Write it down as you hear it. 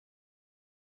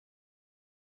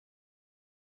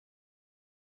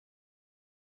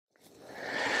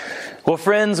Well,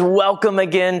 friends, welcome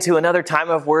again to another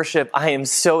time of worship. I am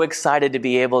so excited to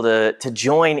be able to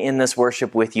join in this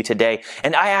worship with you today.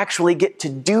 And I actually get to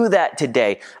do that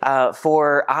today,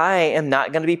 for I am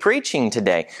not going to be preaching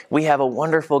today. We have a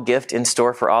wonderful gift in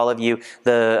store for all of you.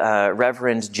 The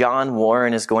Reverend John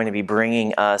Warren is going to be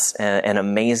bringing us an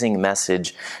amazing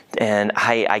message. And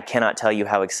I cannot tell you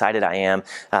how excited I am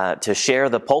to share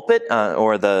the pulpit,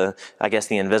 or the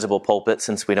invisible pulpit,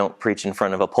 since we don't preach in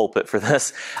front of a pulpit for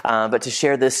this. But to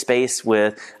share this space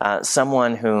with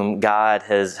someone whom God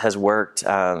has worked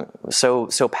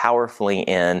so powerfully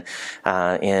in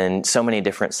so many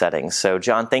different settings. So,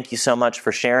 John, thank you so much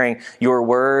for sharing your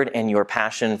word and your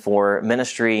passion for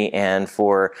ministry and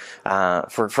for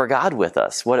God with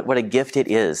us. What a gift it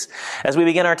is. As we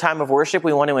begin our time of worship,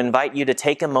 we want to invite you to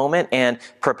take a moment and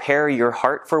prepare your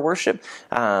heart for worship.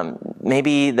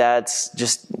 Maybe that's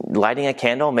just lighting a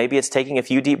candle. Maybe it's taking a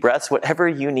few deep breaths. Whatever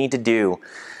you need to do,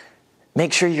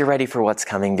 make sure you're ready for what's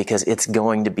coming, because it's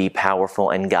going to be powerful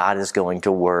and God is going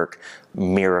to work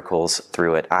miracles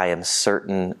through it. I am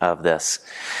certain of this.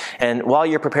 And while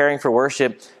you're preparing for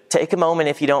worship, take a moment,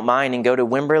 if you don't mind, and go to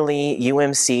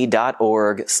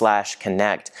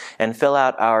WimberleyUMC.org/connect and fill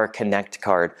out our Connect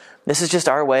card. This is just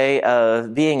our way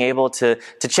of being able to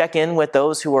check in with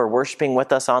those who are worshiping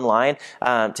with us online,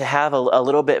 to have a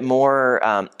little bit more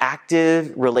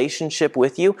active relationship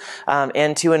with you,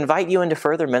 and to invite you into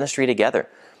further ministry together.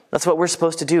 That's what we're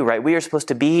supposed to do, right? We are supposed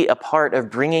to be a part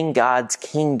of bringing God's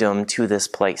kingdom to this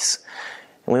place.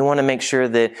 And we want to make sure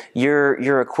that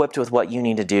you're equipped with what you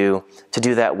need to do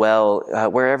that well,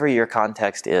 wherever your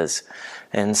context is.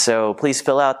 And so please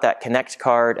fill out that Connect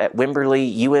card at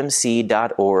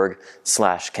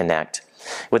WimberleyUMC.org/connect.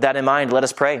 With that in mind, let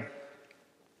us pray.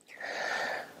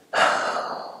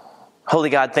 Holy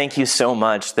God, thank you so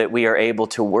much that we are able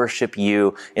to worship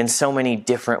you in so many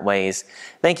different ways.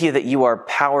 Thank you that you are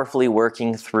powerfully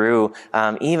working through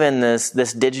even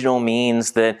this digital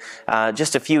means that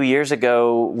just a few years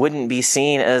ago wouldn't be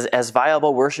seen as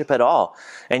viable worship at all.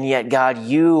 And yet, God,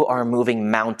 you are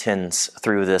moving mountains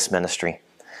through this ministry.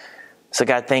 So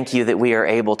God, thank you that we are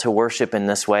able to worship in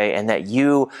this way, and that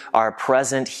you are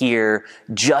present here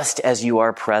just as you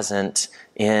are present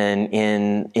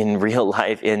in real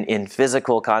life, in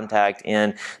physical contact,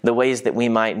 in the ways that we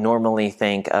might normally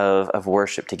think of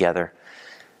worship together.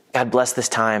 God, bless this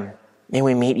time. May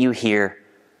we meet you here.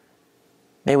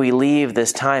 May we leave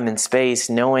this time and space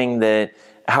knowing that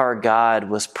our God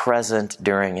was present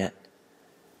during it.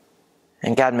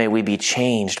 And God, may we be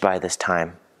changed by this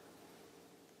time.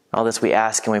 All this we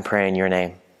ask and we pray in your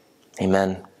name.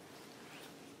 Amen.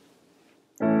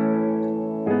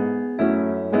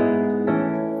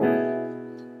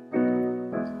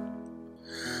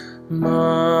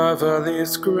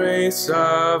 Marvelous grace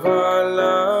of our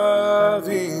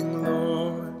loving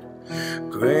Lord,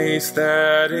 grace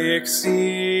that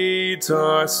exceeds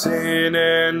our sin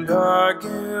and our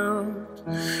guilt.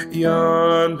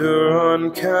 Yonder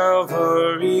on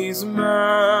Calvary's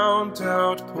mount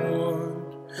outpoured,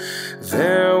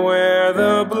 there where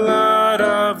the blood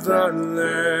of the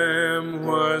Lamb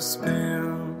was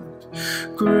spilled.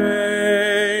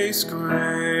 Grace,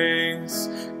 grace,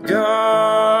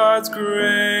 God's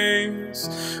grace,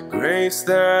 grace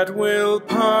that will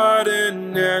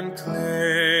pardon and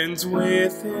cleanse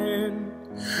within.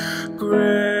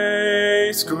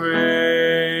 Grace,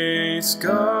 grace,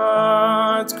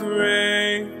 God's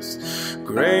grace,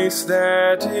 grace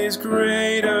that is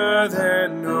greater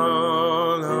than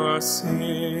all our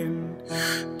sin.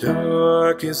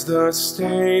 Dark is the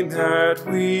stain that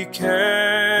we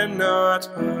cannot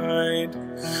hide.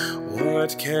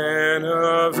 What can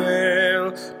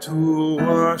avail to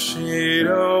wash it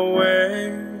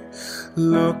away?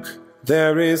 Look,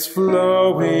 there is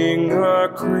flowing a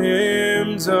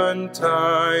crimson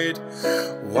tide.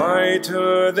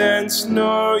 Whiter than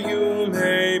snow you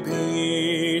may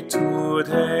be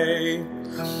today.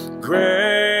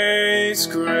 Grace,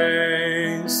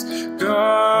 grace,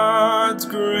 God's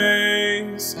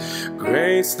grace,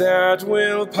 grace that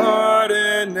will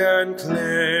pardon and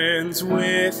cleanse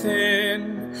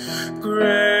within.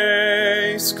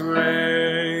 Grace,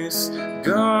 grace,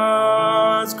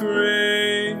 God's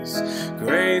grace,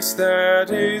 grace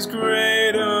that is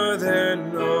greater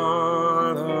than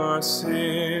all our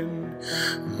sin.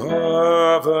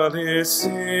 Marvelous,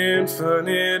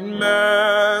 infinite,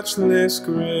 matchless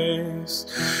grace,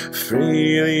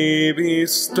 freely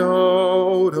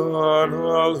bestowed on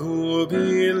all who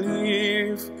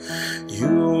believe.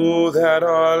 You that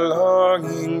are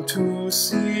longing to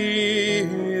see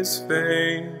His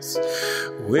face.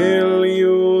 Will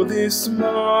you this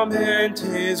moment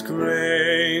His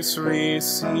grace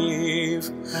receive?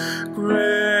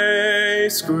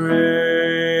 Grace,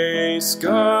 grace,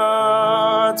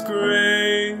 God's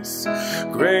grace,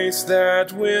 grace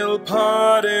that will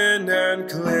pardon and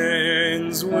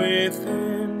cleanse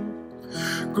within.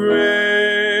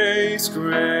 Grace,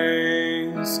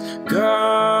 grace,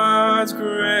 God's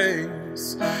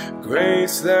grace,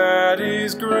 grace that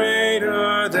is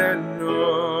greater than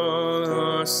all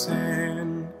our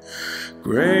sin.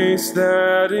 Grace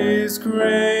that is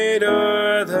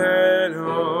greater than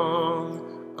all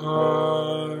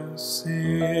our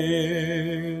sin.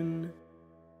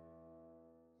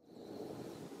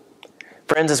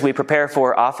 Friends, as we prepare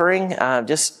for offering,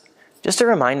 just a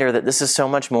reminder that this is so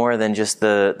much more than just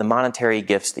the monetary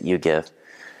gifts that you give.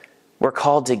 We're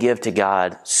called to give to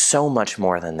God so much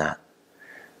more than that.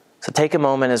 So take a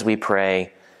moment as we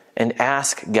pray and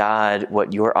ask God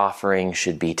what your offering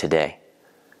should be today.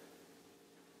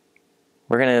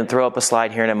 We're going to throw up a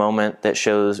slide here in a moment that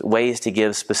shows ways to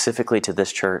give specifically to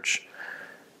this church.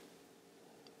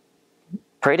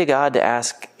 Pray to God to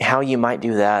ask how you might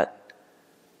do that.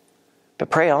 But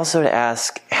pray also to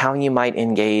ask how you might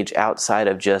engage outside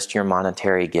of just your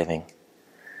monetary giving.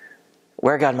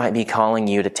 Where God might be calling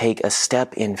you to take a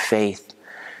step in faith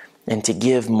and to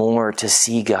give more to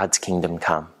see God's kingdom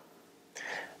come.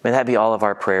 May that be all of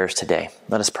our prayers today.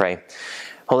 Let us pray.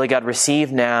 Holy God,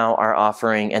 receive now our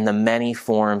offering in the many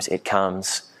forms it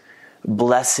comes.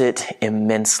 Bless it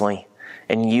immensely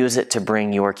and use it to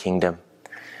bring your kingdom.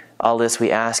 All this we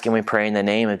ask and we pray in the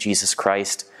name of Jesus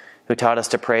Christ, who taught us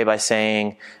to pray by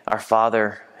saying, Our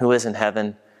Father, who is in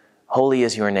heaven, holy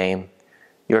is your name.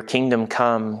 Your kingdom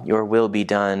come, your will be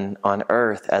done on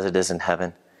earth as it is in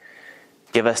heaven.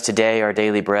 Give us today our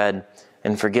daily bread,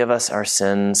 and forgive us our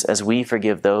sins as we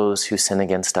forgive those who sin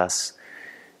against us.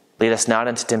 Lead us not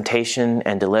into temptation,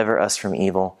 and deliver us from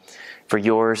evil. For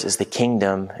yours is the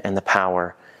kingdom and the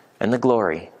power and the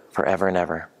glory forever and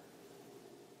ever.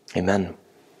 Amen.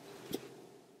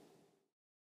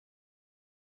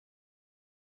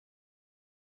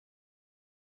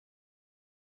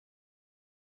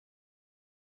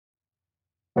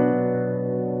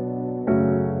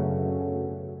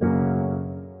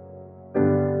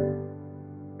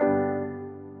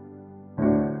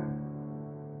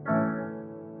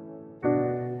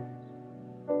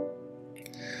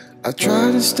 I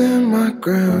try to stand my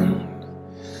ground,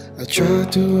 I try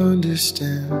to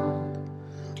understand,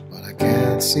 but I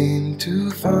can't seem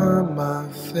to find my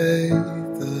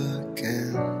faith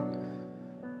again.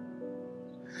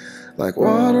 Like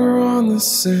water on the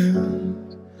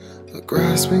sand, or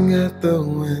grasping at the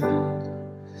wind,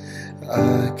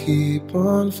 I keep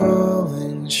on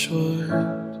falling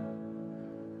short.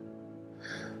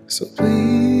 So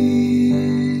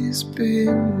please be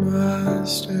my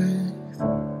strength.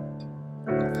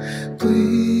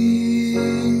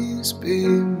 Please be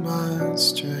my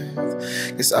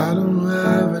strength, 'cause I don't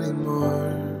have any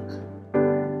more.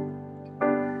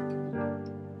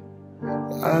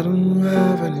 I don't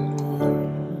have any more.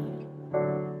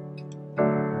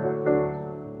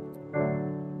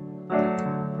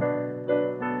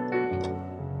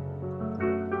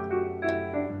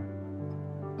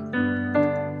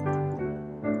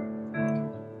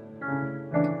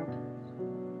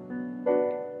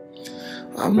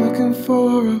 I'm looking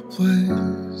for a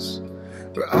place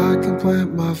where I can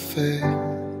plant my faith.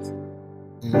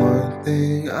 One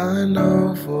thing I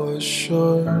know for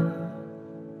sure,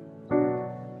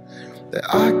 that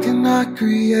I cannot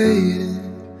create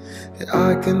it, that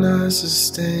I cannot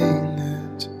sustain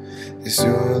it. It's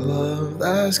your love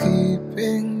that's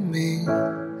keeping me.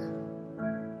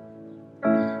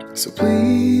 So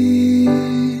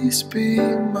please be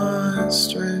my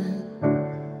strength.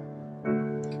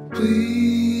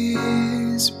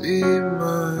 Please be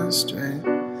my strength.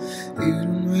 You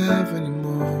don't have any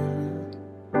more,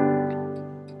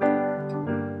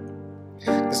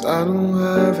 'cause I don't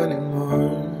have any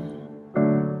more.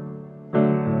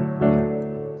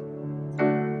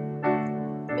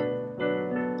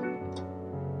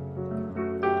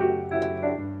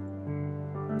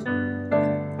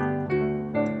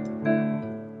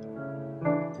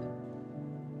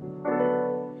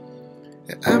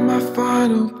 And at my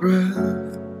final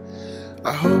breath,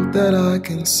 I hope that I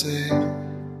can say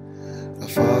I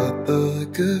fought the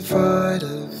good fight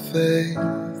of faith.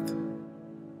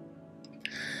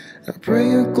 I pray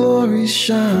your glory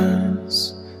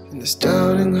shines in this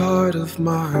doubting heart of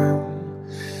mine,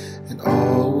 and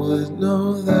all would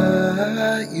know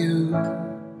that you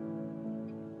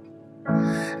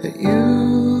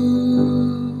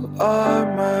are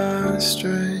my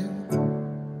strength.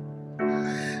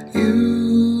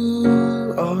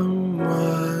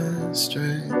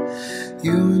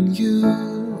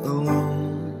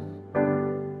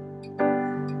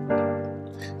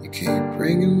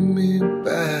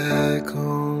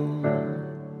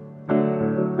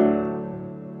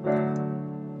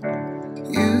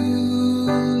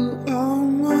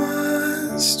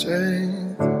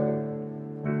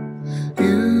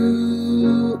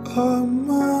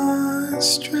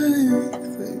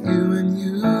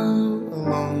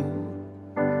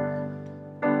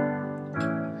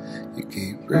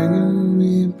 bringing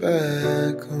me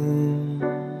back home.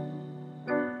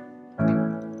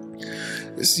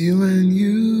 It's you and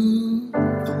you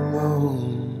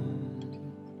alone.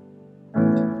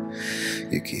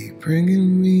 You keep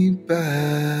bringing me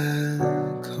back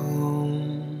home.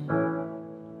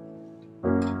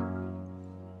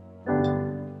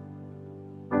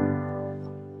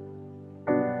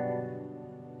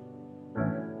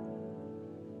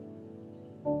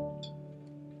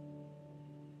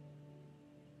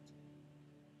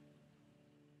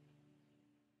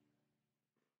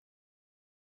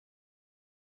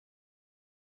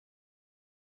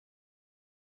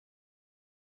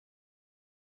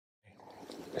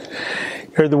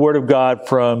 Hear the word of God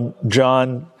from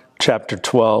John chapter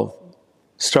 12,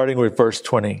 starting with verse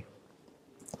 20.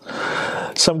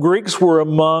 Some Greeks were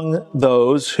among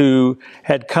those who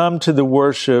had come to the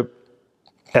worship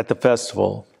at the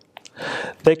festival.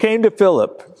 They came to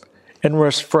Philip and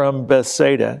were from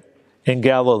Bethsaida in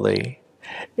Galilee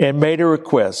and made a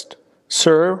request.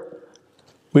 "Sir,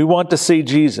 we want to see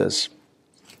Jesus."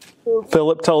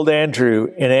 Philip told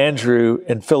Andrew, and Andrew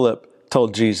and Philip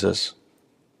told Jesus.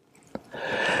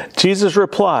 Jesus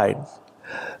replied,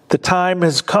 "The time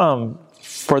has come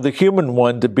for the human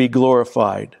one to be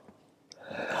glorified.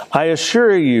 I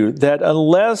assure you that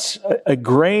unless a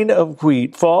grain of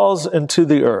wheat falls into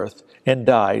the earth and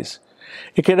dies,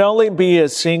 it can only be a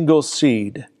single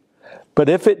seed. But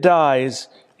if it dies,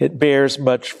 it bears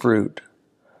much fruit.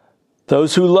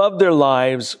 Those who love their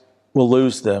lives will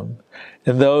lose them,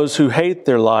 and those who hate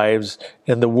their lives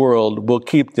in the world will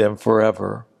keep them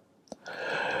forever.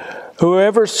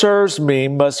 Whoever serves me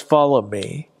must follow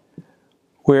me.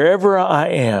 Wherever I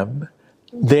am,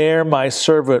 there my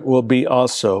servant will be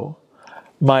also.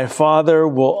 My Father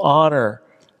will honor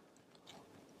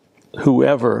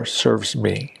whoever serves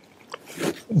me."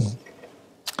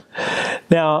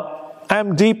 Now,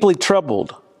 I'm deeply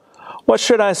troubled. What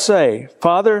should I say?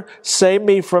 "Father, save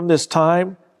me from this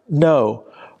time"? No,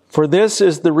 for this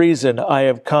is the reason I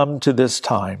have come to this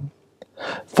time.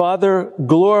 "Father,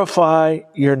 glorify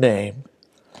your name."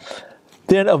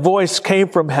 Then a voice came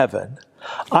from heaven.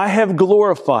 "I have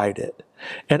glorified it,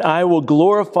 and I will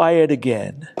glorify it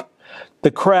again."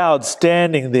 The crowd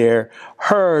standing there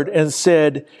heard and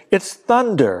said, "It's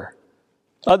thunder."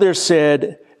 Others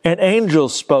said, "An angel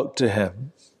spoke to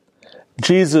him."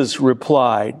 Jesus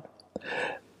replied,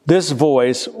 "This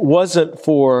voice wasn't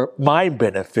for my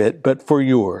benefit, but for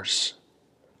yours."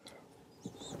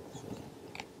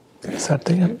 Is that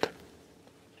the end?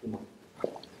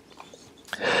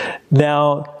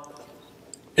 Now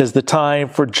is the time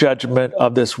for judgment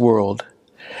of this world.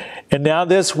 And now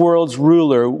this world's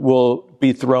ruler will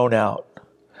be thrown out.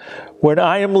 When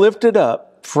I am lifted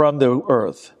up from the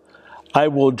earth, I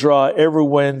will draw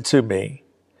everyone to me.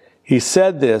 He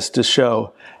said this to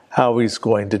show how he's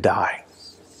going to die.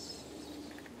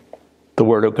 The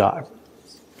Word of God.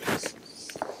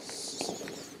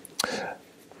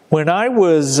 When I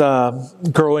was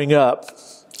growing up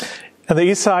on the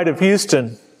east side of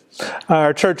Houston,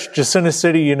 our church, Jacinta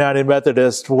City United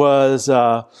Methodist, was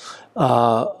a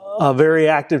very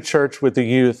active church with the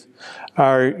youth.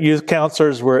 Our youth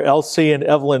counselors were Elsie and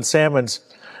Evelyn Sammons.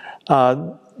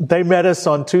 They met us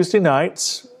on Tuesday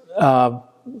nights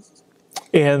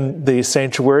in the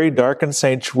sanctuary, darkened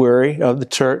sanctuary of the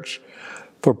church,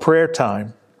 for prayer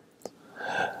time.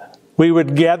 We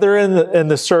would gather in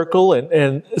the circle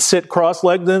and sit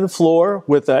cross-legged on the floor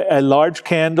with a large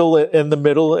candle in the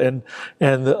middle and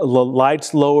the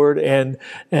lights lowered,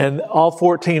 and all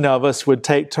 14 of us would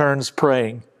take turns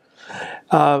praying.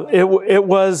 It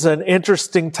was an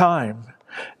interesting time.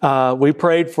 We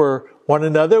prayed for one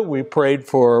another. We prayed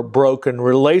for broken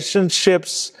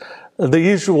relationships, the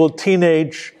usual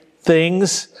teenage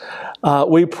things.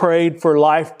 We prayed for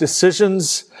life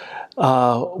decisions.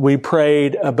 We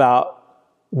prayed about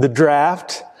the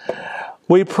draft.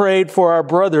 We prayed for our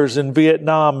brothers in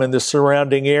Vietnam and the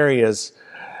surrounding areas.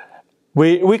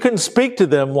 We couldn't speak to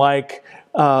them like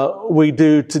we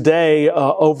do today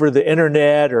over the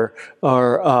internet or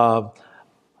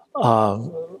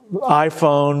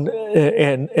iPhone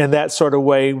and that sort of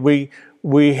way.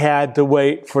 We had to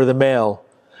wait for the mail.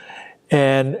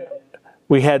 And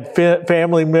we had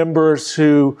family members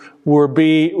who were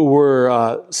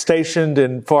stationed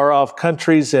in far off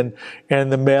countries, and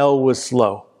the mail was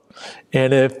slow.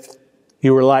 And if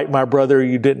you were like my brother,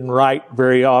 you didn't write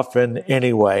very often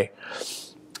anyway.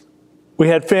 We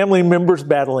had family members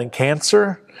battling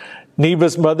cancer.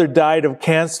 Neva's mother died of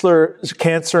cancer,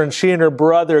 and she and her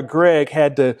brother Greg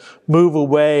had to move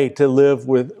away to live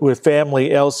with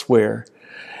family elsewhere.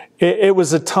 It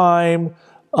was a time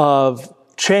of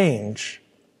change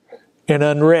and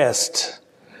unrest.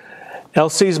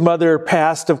 Elsie's mother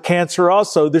passed of cancer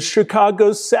also. The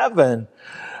Chicago 7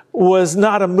 was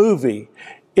not a movie.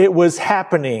 It was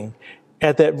happening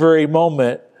at that very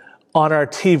moment on our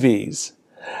TVs.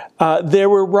 There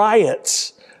were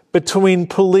riots between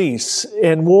police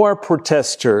and war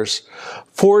protesters.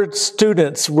 4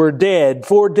 students were dead.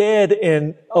 4 dead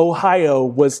in Ohio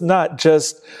was not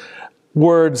just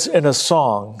words in a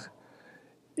song.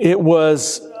 It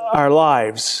was our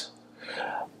lives.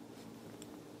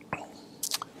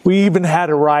 We even had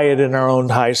a riot in our own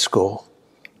high school.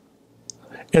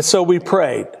 And so we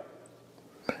prayed.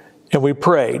 And we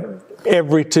prayed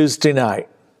every Tuesday night.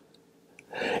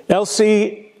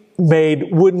 Elsie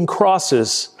made wooden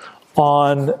crosses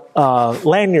on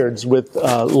lanyards with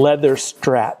leather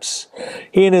straps.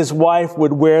 He and his wife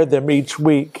would wear them each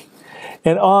week.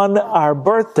 And on our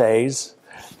birthdays,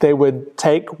 they would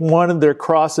take one of their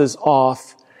crosses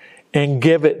off and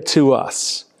give it to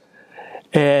us.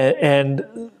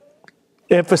 And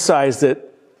emphasize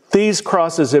that these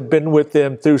crosses have been with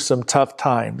them through some tough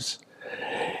times.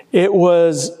 It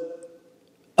was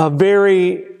a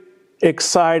very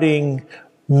exciting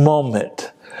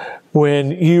moment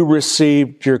when you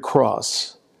received your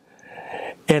cross.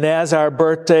 And as our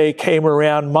birthday came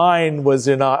around, mine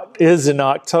is in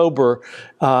October,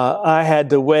 I had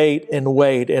to wait and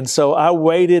wait. And so I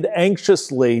waited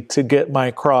anxiously to get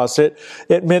my cross. It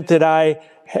meant that I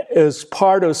was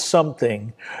part of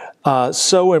something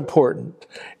so important.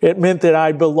 It meant that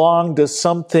I belonged to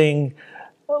something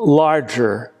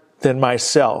larger than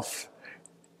myself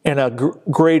and a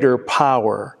greater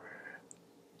power.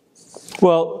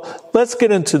 Well, let's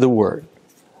get into the Word.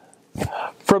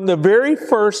 From the very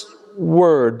first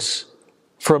words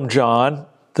from John,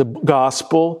 the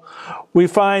Gospel, we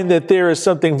find that there is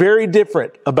something very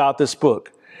different about this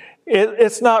book.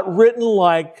 It's not written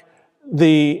like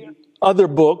the other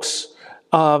books.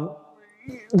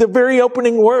 The very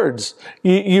opening words,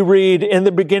 you read, in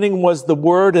the beginning was the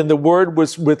Word, and the Word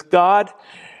was with God,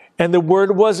 and the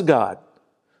Word was God.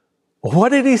 What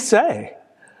did he say?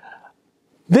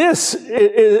 This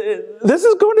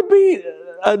is going to be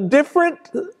a different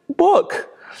book.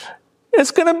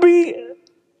 It's going to be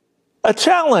a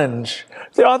challenge.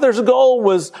 The author's goal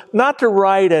was not to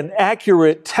write an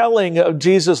accurate telling of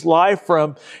Jesus' life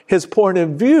from his point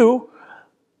of view.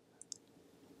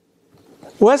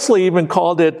 Wesley even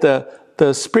called it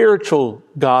the spiritual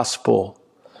gospel.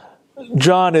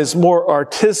 John is more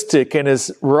artistic in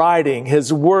his writing.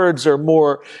 His words are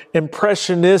more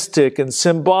impressionistic and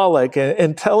symbolic,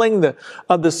 and telling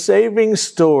of the saving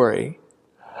story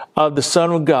of the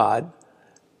Son of God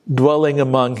dwelling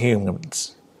among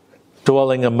humans.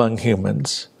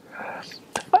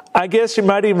 I guess you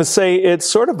might even say it's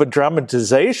sort of a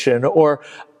dramatization, or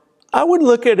I would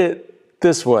look at it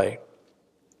this way.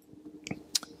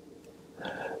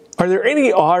 Are there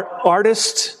any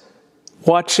artists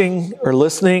watching or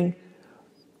listening?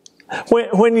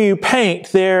 When you paint,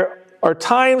 there are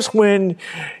times when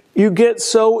you get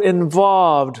so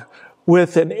involved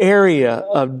with an area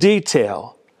of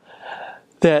detail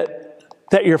that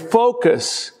your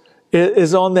focus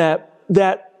is on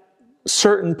that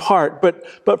certain part.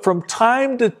 But from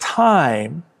time to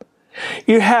time,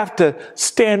 you have to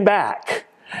stand back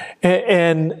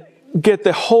and get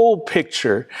the whole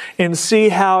picture and see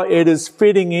how it is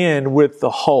fitting in with the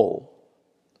whole.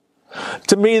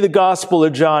 To me, the Gospel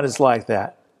of John is like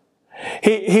that.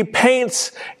 He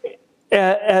paints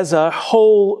as a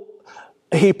whole.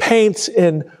 He paints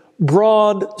in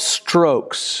broad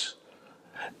strokes,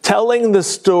 telling the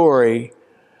story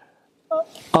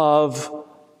of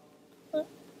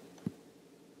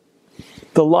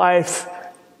the life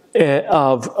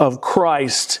of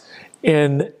Christ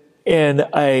in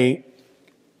a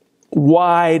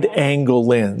wide angle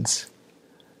lens.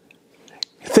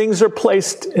 Things are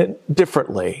placed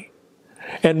differently,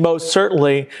 and most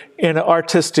certainly in an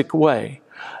artistic way.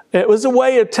 It was a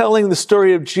way of telling the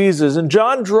story of Jesus, and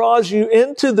John draws you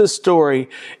into the story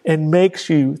and makes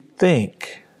you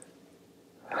think.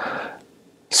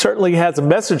 Certainly has a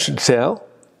message to tell.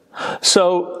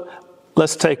 So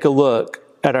let's take a look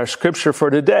at our scripture for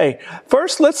today.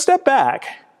 First, let's step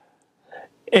back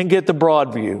and get the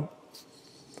broad view.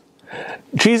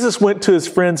 Jesus went to his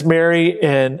friends Mary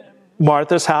and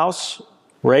Martha's house,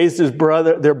 raised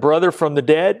their brother from the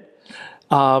dead.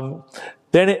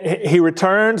 Then he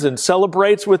returns and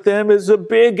celebrates with them. It's a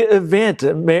big event.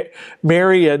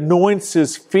 Mary anoints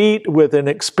his feet with an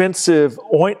expensive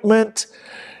ointment.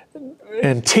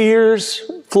 and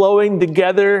tears flowing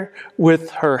together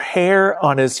with her hair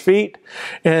on his feet.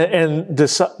 And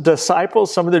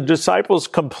disciples, some of the disciples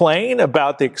complain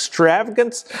about the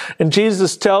extravagance. And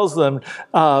Jesus tells them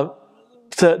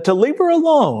to leave her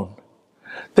alone,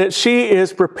 that she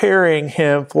is preparing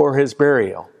him for his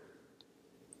burial.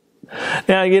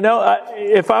 Now, you know,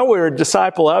 if I were a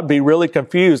disciple, I'd be really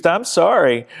confused. I'm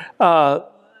sorry.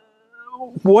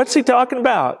 What's he talking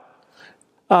about?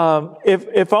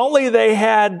 If only they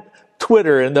had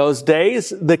Twitter in those days,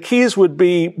 the keys would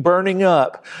be burning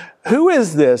up. Who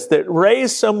is this that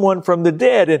raised someone from the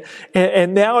dead?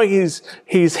 And now he's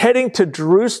heading to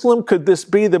Jerusalem. Could this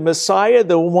be the Messiah,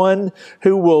 the one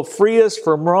who will free us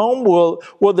from Rome?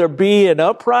 Will there be an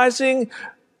uprising?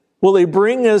 Will he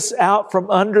bring us out from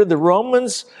under the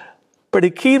Romans? But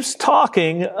he keeps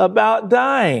talking about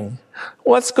dying.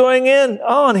 What's going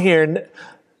on here?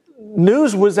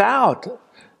 News was out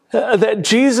that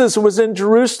Jesus was in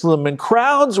Jerusalem and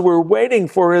crowds were waiting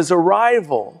for his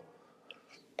arrival.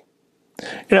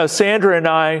 You know, Sandra and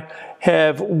I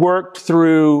have worked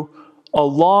through a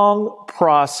long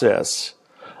process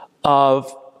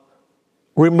of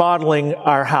remodeling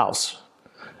our house.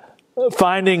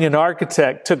 Finding an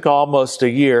architect took almost a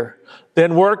year.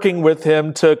 Then working with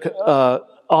him took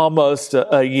almost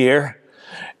a year.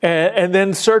 And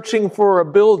then searching for a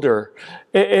builder.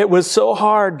 It was so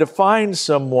hard to find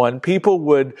someone. People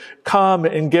would come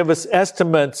and give us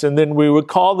estimates, and then we would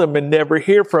call them and never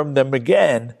hear from them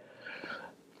again.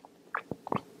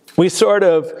 We sort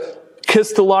of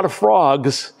kissed a lot of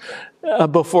frogs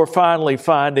before finally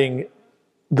finding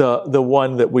the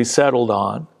one that we settled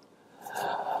on.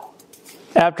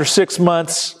 After 6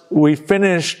 months, we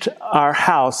finished our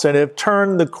house and have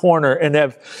turned the corner and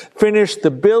have finished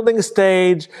the building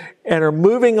stage and are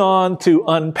moving on to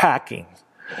unpacking.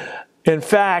 In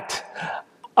fact,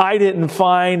 I didn't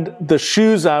find the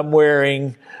shoes I'm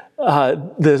wearing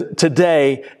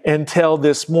today until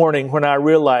this morning when I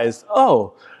realized,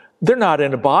 oh, they're not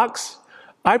in a box.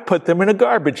 I put them in a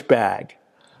garbage bag.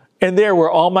 And there were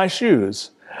all my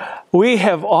shoes. We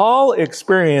have all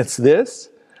experienced this.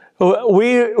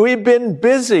 We've been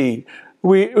busy.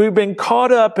 We've been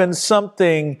caught up in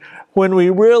something when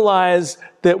we realize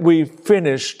that we've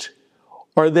finished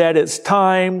or that it's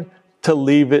time to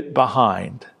leave it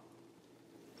behind.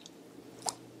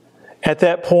 At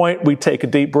that point, we take a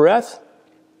deep breath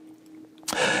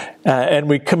and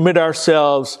we commit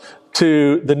ourselves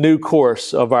to the new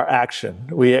course of our action.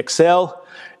 We exhale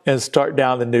and start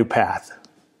down the new path.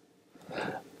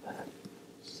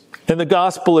 In the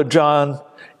Gospel of John,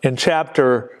 in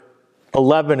chapter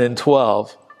 11 and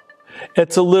 12,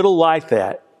 it's a little like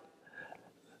that.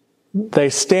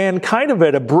 They stand kind of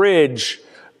at a bridge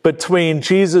between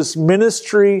Jesus'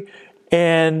 ministry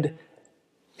and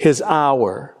his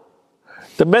hour.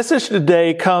 The message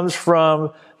today comes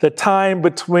from the time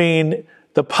between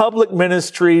the public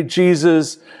ministry of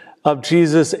Jesus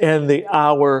and the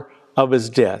hour of his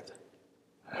death.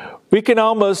 We can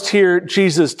almost hear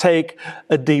Jesus take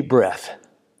a deep breath.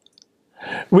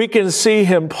 We can see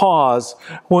him pause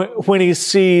when he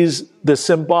sees the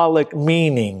symbolic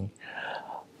meaning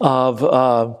of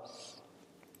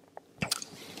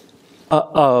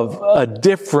a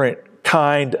different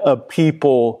kind of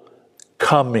people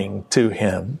coming to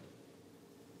him.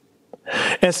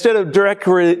 Instead of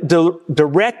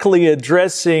directly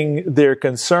addressing their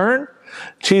concern,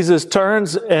 Jesus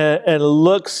turns and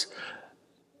looks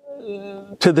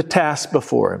to the task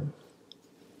before him.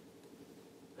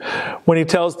 When he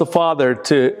tells the Father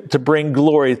to bring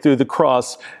glory through the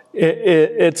cross,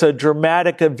 it's a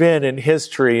dramatic event in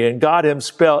history, and God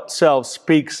himself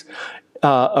speaks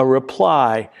a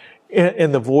reply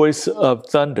in the voice of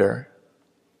thunder.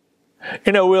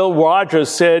 You know, Will Rogers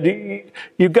said,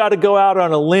 you've got to go out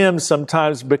on a limb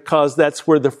sometimes because that's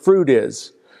where the fruit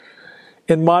is.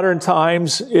 In modern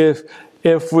times,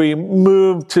 if we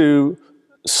move to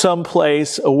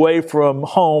someplace away from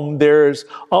home, there's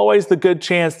always the good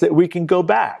chance that we can go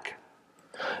back.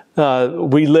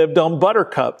 We lived on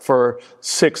Buttercup for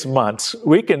 6 months.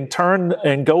 We can turn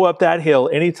and go up that hill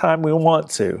anytime we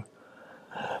want to.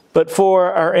 But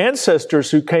for our ancestors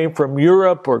who came from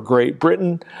Europe or Great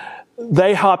Britain,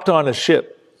 they hopped on a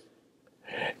ship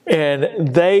and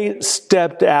they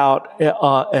stepped out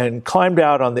and climbed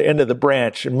out on the end of the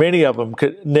branch. And many of them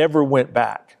never went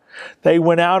back. They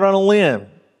went out on a limb.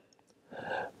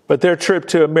 But their trip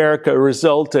to America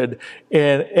resulted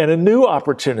in a new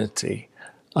opportunity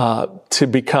to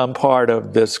become part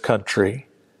of this country.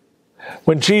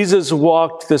 When Jesus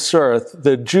walked this earth,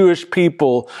 the Jewish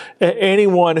people,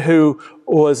 anyone who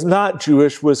was not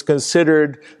Jewish was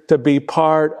considered to be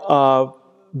part of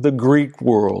the Greek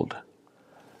world.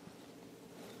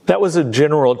 That was a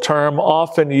general term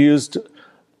often used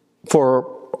for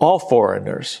all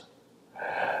foreigners.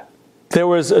 There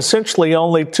was essentially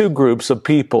only two groups of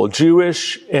people,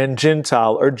 Jewish and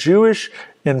Gentile, or Jewish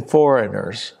and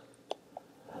foreigners.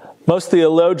 Most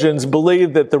theologians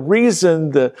believe that the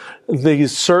reason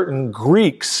these certain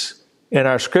Greeks in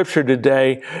our scripture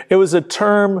today, it was a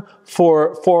term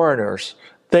for foreigners.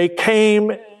 They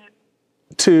came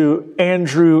to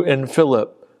Andrew and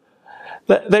Philip.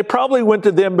 They probably went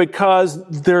to them because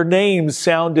their names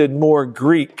sounded more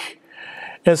Greek.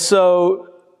 And so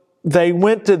they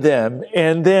went to them,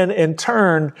 and then in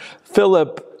turn,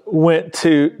 Philip went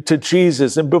to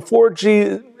Jesus, and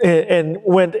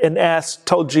went and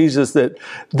told Jesus that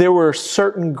there were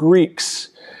certain Greeks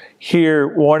here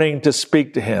wanting to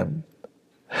speak to him.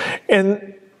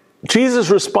 And Jesus'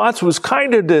 response was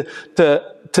kind of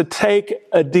to take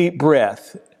a deep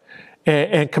breath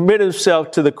and commit himself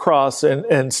to the cross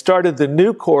and started the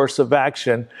new course of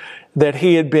action that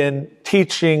he had been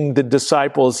teaching the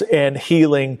disciples and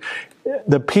healing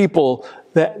the people.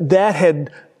 That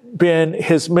had been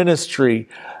his ministry.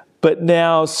 But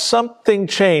now something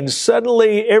changed.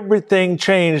 Suddenly everything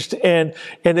changed, and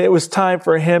it was time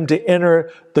for him to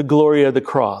enter the glory of the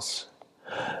cross.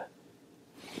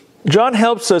 John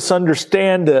helps us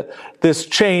understand this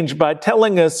change by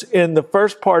telling us in the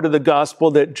first part of the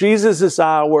gospel that Jesus'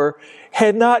 hour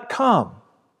had not come.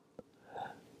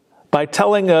 By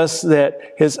telling us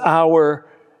that his hour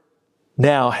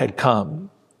now had come.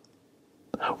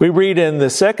 We read in the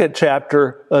second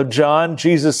chapter of John,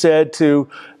 Jesus said to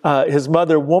his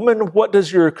mother, "Woman, what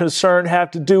does your concern have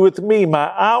to do with me?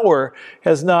 My hour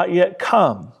has not yet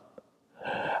come."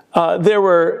 There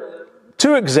were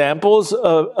two examples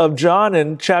of John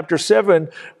in chapter 7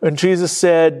 when Jesus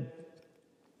said,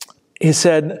 he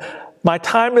said, "My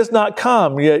time has not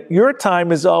come, yet your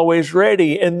time is always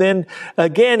ready." And then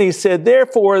again he said,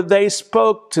 "Therefore they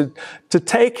spoke to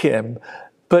take him,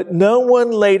 but no one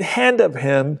laid hand of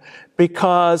him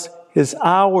because his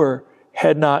hour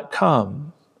had not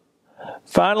come."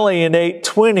 Finally, in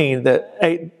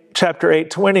chapter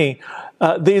 8:20,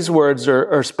 these words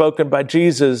are spoken by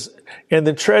Jesus in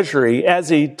the treasury as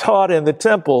he taught in the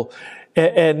temple,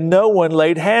 and no one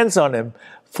laid hands on him,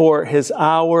 for his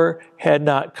hour had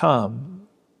not come.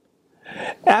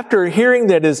 After hearing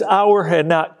that his hour had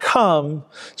not come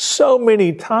so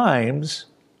many times,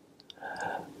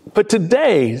 but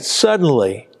today,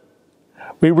 suddenly,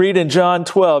 we read in John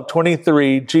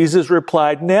 12:23, Jesus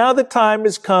replied, "Now the time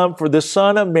has come for the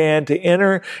Son of Man to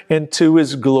enter into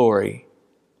his glory."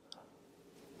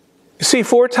 You see,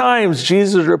 4 times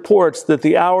Jesus reports that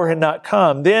the hour had not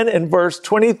come. Then in verse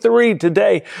 23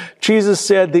 today, Jesus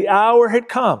said the hour had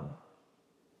come.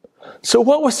 So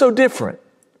what was so different?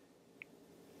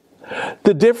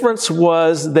 The difference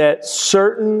was that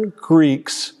certain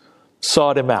Greeks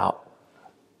sought him out.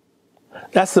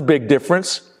 That's the big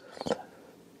difference.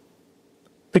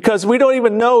 Because we don't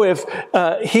even know if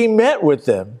he met with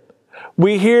them.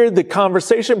 We hear the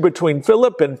conversation between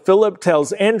Philip, and Philip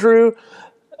tells Andrew,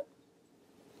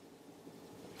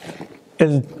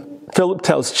 and Philip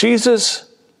tells Jesus.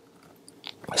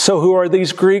 So who are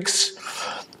these Greeks?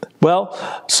 Well,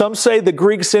 some say the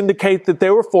Greeks indicate that they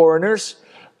were foreigners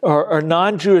or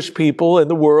non-Jewish people in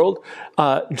the world,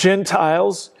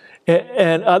 Gentiles,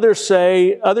 and others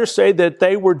say that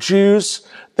they were Jews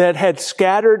that had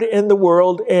scattered in the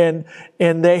world and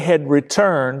they had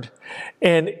returned.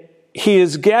 And he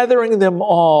is gathering them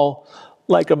all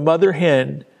like a mother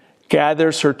hen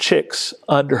gathers her chicks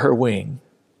under her wing.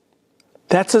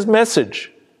 That's his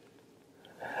message.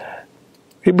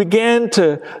 He began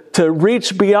to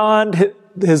reach beyond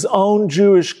his own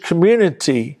Jewish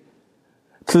community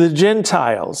to the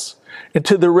Gentiles and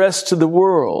to the rest of the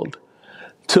world,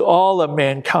 to all of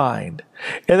mankind.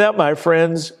 And that, my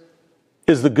friends,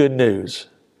 is the good news.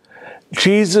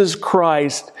 Jesus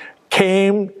Christ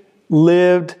came,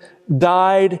 lived,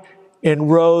 died,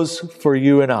 and rose for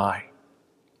you and I.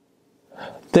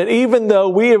 That even though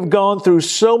we have gone through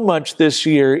so much this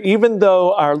year, even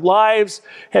though our lives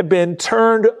have been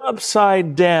turned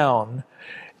upside down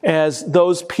as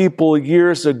those people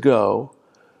years ago,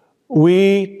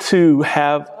 we too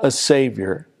have a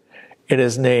Savior, and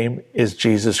his name is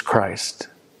Jesus Christ.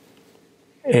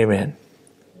 Amen.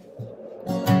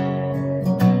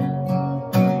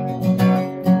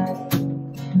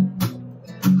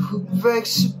 Who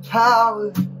breaks the power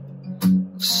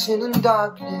of sin and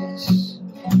darkness?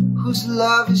 Whose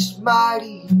love is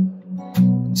mighty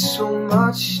and so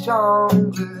much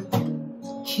stronger?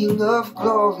 King of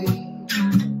glory,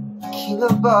 King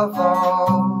above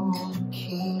all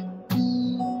kings.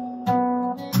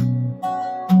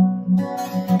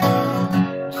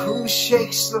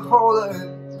 shakes the whole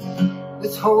earth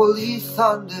with holy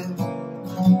thunder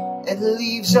and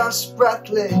leaves us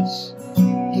breathless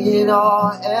in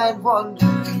awe and wonder.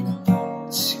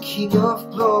 It's the King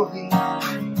of glory,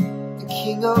 the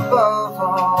King above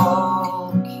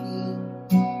all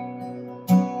kings.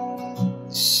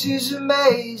 This is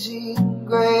amazing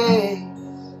grace.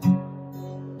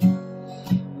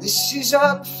 This is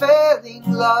unfailing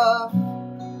love.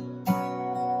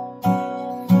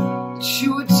 That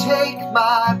you would take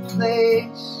my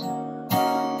place,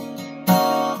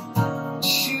 that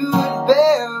you would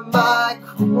bear my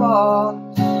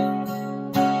cross.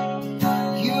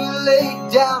 You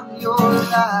laid down your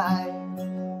life,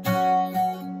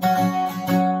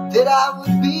 that I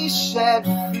would be set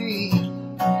free.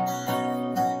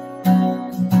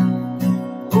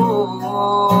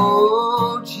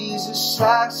 Oh, Jesus,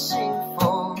 I sing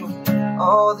for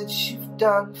all that you've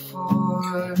done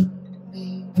for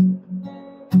me.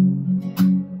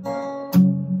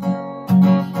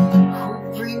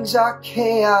 Who brings our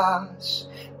chaos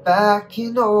back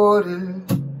in order?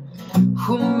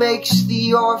 Who makes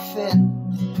the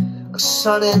orphan a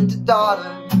son and a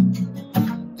daughter?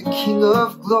 The King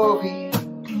of glory,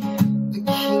 the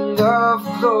King of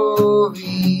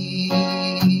glory.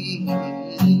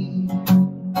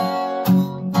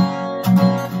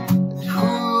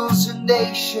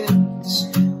 Nations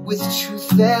with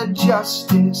truth and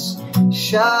justice,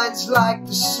 shines like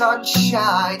the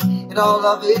sunshine in all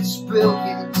of its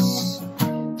brilliance.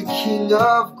 The King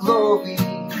of glory,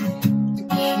 the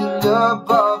King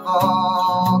above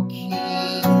all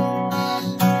kings.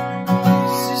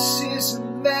 This is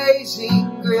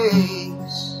amazing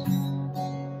grace.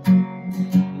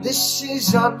 This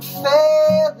is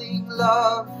unfailing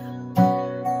love.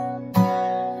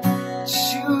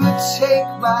 You would take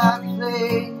my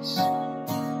place,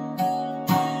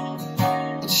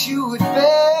 that you would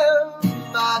bear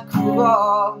my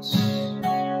cross.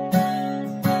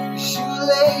 You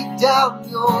laid down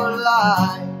your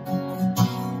life,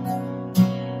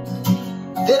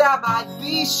 that I might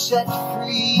be set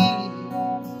free.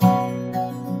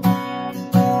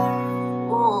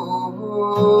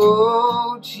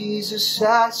 Oh, Jesus,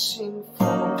 I sing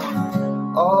for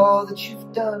all that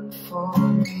you've done for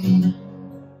me.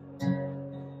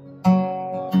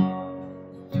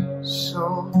 So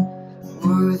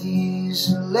worthy is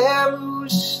the Lamb who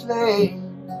was slain,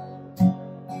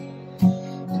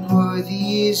 and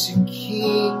worthy is the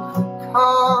King who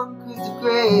conquered the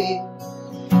grave.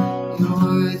 And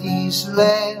worthy is the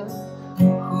Lamb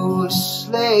who was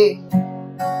slain,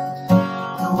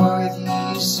 and worthy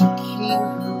is the King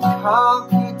who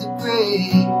conquered the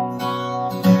grave.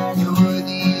 And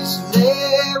worthy is the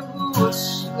Lamb who was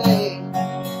slain,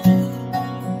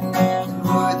 and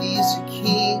worthy is the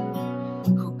King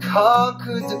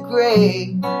conquered the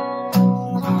grave.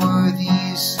 And worthy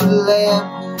is the Lamb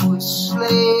who was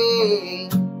slain.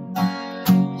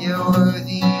 Yeah,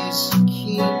 worthy is the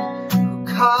King who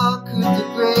conquered the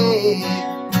grave.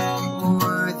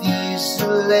 Worthy is the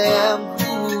Lamb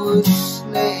who was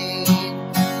slain.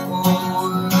 Oh,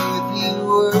 worthy,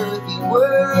 worthy,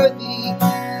 worthy.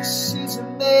 This is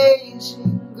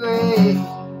amazing grace.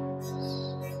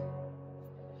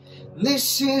 This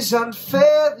is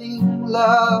unfailing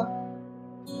love.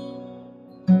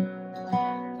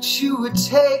 That you would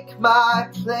take my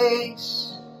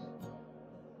place,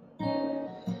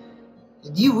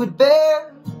 and you would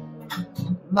bear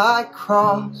my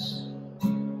cross,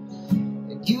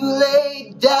 and you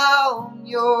laid down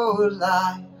your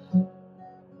life,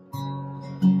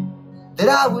 that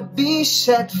I would be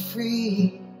set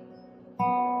free.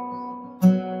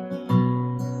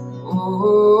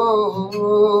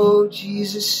 Oh,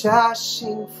 Jesus, I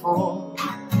sing for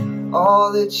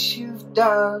all that you've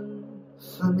done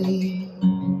for me.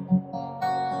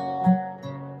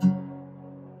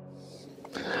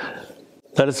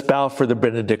 Let us bow for the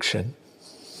benediction.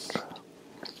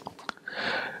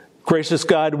 Gracious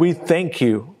God, we thank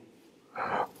you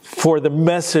for the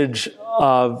message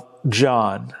of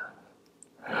John,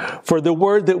 for the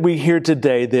word that we hear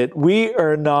today, that we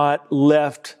are not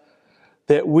left,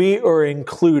 that we are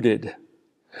included,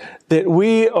 that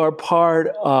we are part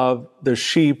of the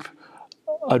sheep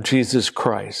of Jesus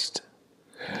Christ.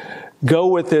 Go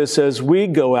with us as we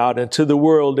go out into the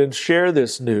world and share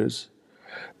this news,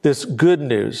 this good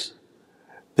news,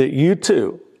 that you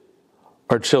too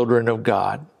are children of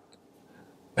God.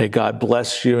 May God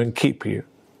bless you and keep you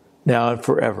now and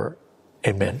forever.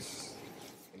 Amen.